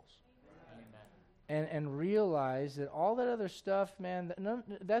as souls. And realize that all that other stuff, man,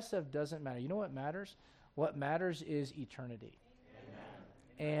 that stuff doesn't matter. You know what matters? What matters is eternity.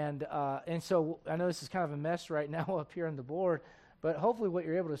 Amen. And so I know this is kind of a mess right now up here on the board, but hopefully what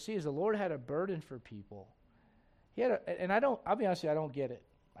you're able to see is the Lord had a burden for people. I'll be honest with you, I don't get it.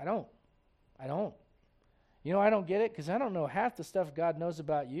 I don't. You know, I don't get it because I don't know half the stuff God knows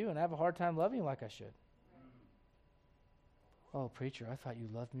about you, and I have a hard time loving you like I should. Oh, preacher, I thought you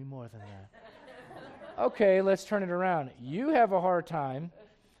loved me more than that. Okay, let's turn it around. You have a hard time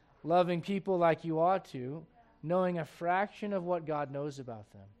loving people like you ought to, knowing a fraction of what God knows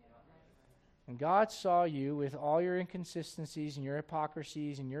about them. And God saw you with all your inconsistencies and your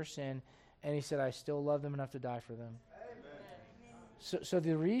hypocrisies and your sin, and he said, I still love them enough to die for them. So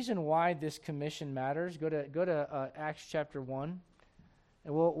the reason why this commission matters, go to Acts chapter 1,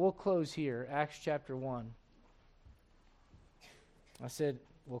 and we'll close here. Acts chapter 1. I said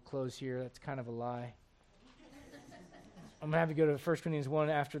we'll close here. That's kind of a lie. I'm going to have to go to 1 Corinthians 1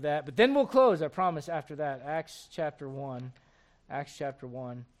 after that, but then we'll close, I promise, after that. Acts chapter 1. Acts chapter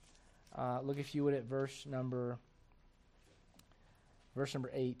 1. Look, if you would, at verse number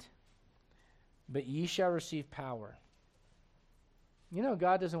 8. But ye shall receive power. You know,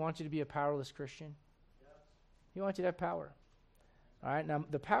 God doesn't want you to be a powerless Christian. He wants you to have power. All right, now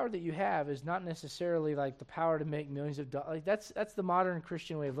the power that you have is not necessarily like the power to make millions of dollars. Like that's the modern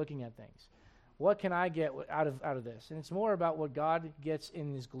Christian way of looking at things. What can I get out of this? And it's more about what God gets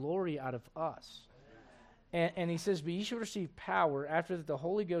in his glory out of us. And he says, but ye shall receive power after that the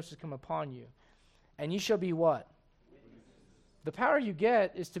Holy Ghost has come upon you. And ye shall be what? The power you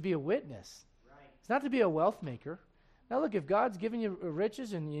get is to be a witness. It's not to be a wealth maker. Now look, if God's given you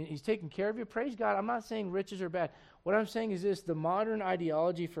riches and he's taking care of you, praise God. I'm not saying riches are bad. What I'm saying is this: the modern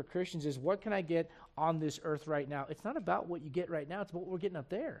ideology for Christians is, what can I get on this earth right now? It's not about what you get right now. It's about what we're getting up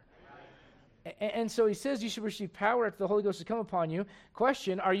there. And so he says you should receive power after the Holy Ghost has come upon you.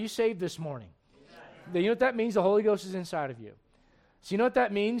 Question, are you saved this morning? You know what that means? The Holy Ghost is inside of you. So you know what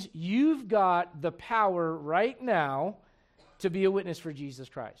that means? You've got the power right now to be a witness for Jesus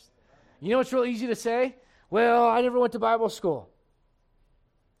Christ. You know what's real easy to say? Well, I never went to Bible school.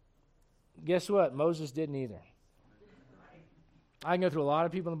 Guess what? Moses didn't either. I can go through a lot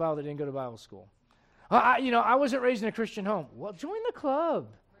of people in the Bible that didn't go to Bible school. I wasn't raised in a Christian home. Well, join the club.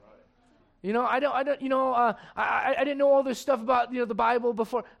 You know, I didn't know all this stuff about, the Bible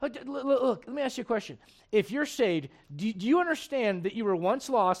before. Look, let me ask you a question. If you're saved, do you understand that you were once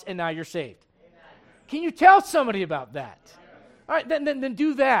lost and now you're saved? Amen. Can you tell somebody about that? All right, then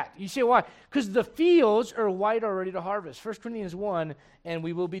do that. You say, why? Because the fields are white already to harvest. 1 Corinthians 1, and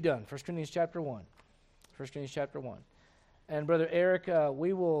we will be done. 1 Corinthians chapter 1. 1 Corinthians chapter 1. And Brother Eric,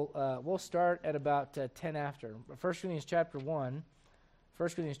 we'll start at about 10 after. 1 Corinthians chapter 1. 1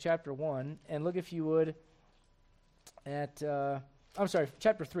 Corinthians chapter 1. And look, if you would, at,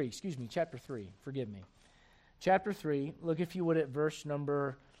 chapter 3. Excuse me, chapter 3. Forgive me. Chapter 3. Look, if you would, at verse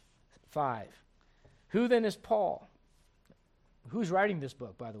number 5. Who then is Paul? Who's writing this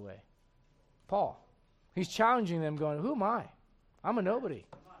book, by the way? Paul. He's challenging them, going, who am I? I'm a nobody.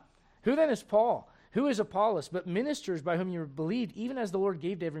 Who then is Paul? Who is Apollos? But ministers by whom you believed, even as the Lord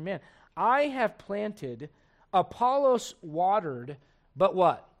gave to every man. I have planted, Apollos watered, but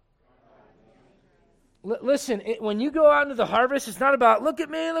what? Listen, when you go out into the harvest, it's not about, look at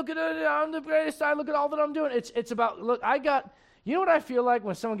me, look at it, I'm the greatest, look at all that I'm doing. It's about, look, you know what I feel like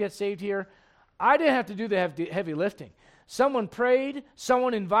when someone gets saved here? I didn't have to do the heavy lifting. Someone prayed,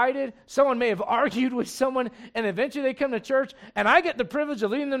 someone invited, someone may have argued with someone, and eventually they come to church, and I get the privilege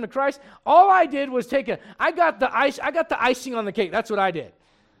of leading them to Christ. All I did was I got the icing on the cake. That's what I did.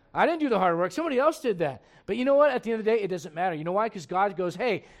 I didn't do the hard work. Somebody else did that. But you know what? At the end of the day, it doesn't matter. You know why? Because God goes,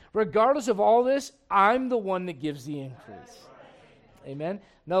 hey, regardless of all this, I'm the one that gives the increase. Amen?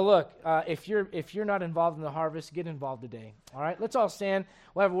 Now look, if you're not involved in the harvest, get involved today. All right? Let's all stand.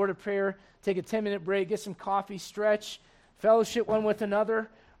 We'll have a word of prayer, take a 10-minute break, get some coffee, stretch, fellowship one with another,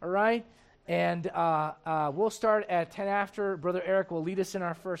 all right? And we'll start at 10 after. Brother Eric will lead us in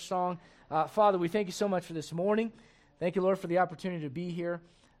our first song. Father, we thank you so much for this morning. Thank you, Lord, for the opportunity to be here.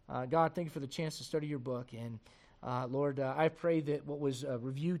 God, thank you for the chance to study your book. And, Lord, I pray that what was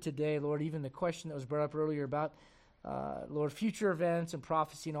reviewed today, Lord, even the question that was brought up earlier about, Lord, future events and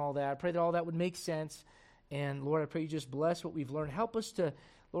prophecy and all that, I pray that all that would make sense. And, Lord, I pray you just bless what we've learned. Help us to,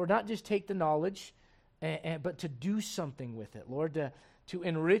 Lord, not just take the knowledge, but to do something with it, Lord, to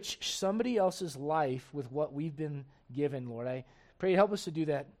enrich somebody else's life with what we've been given, Lord. I pray you help us to do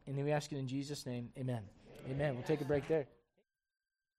that, and we ask it in Jesus' name. Amen. Amen. We'll take a break there.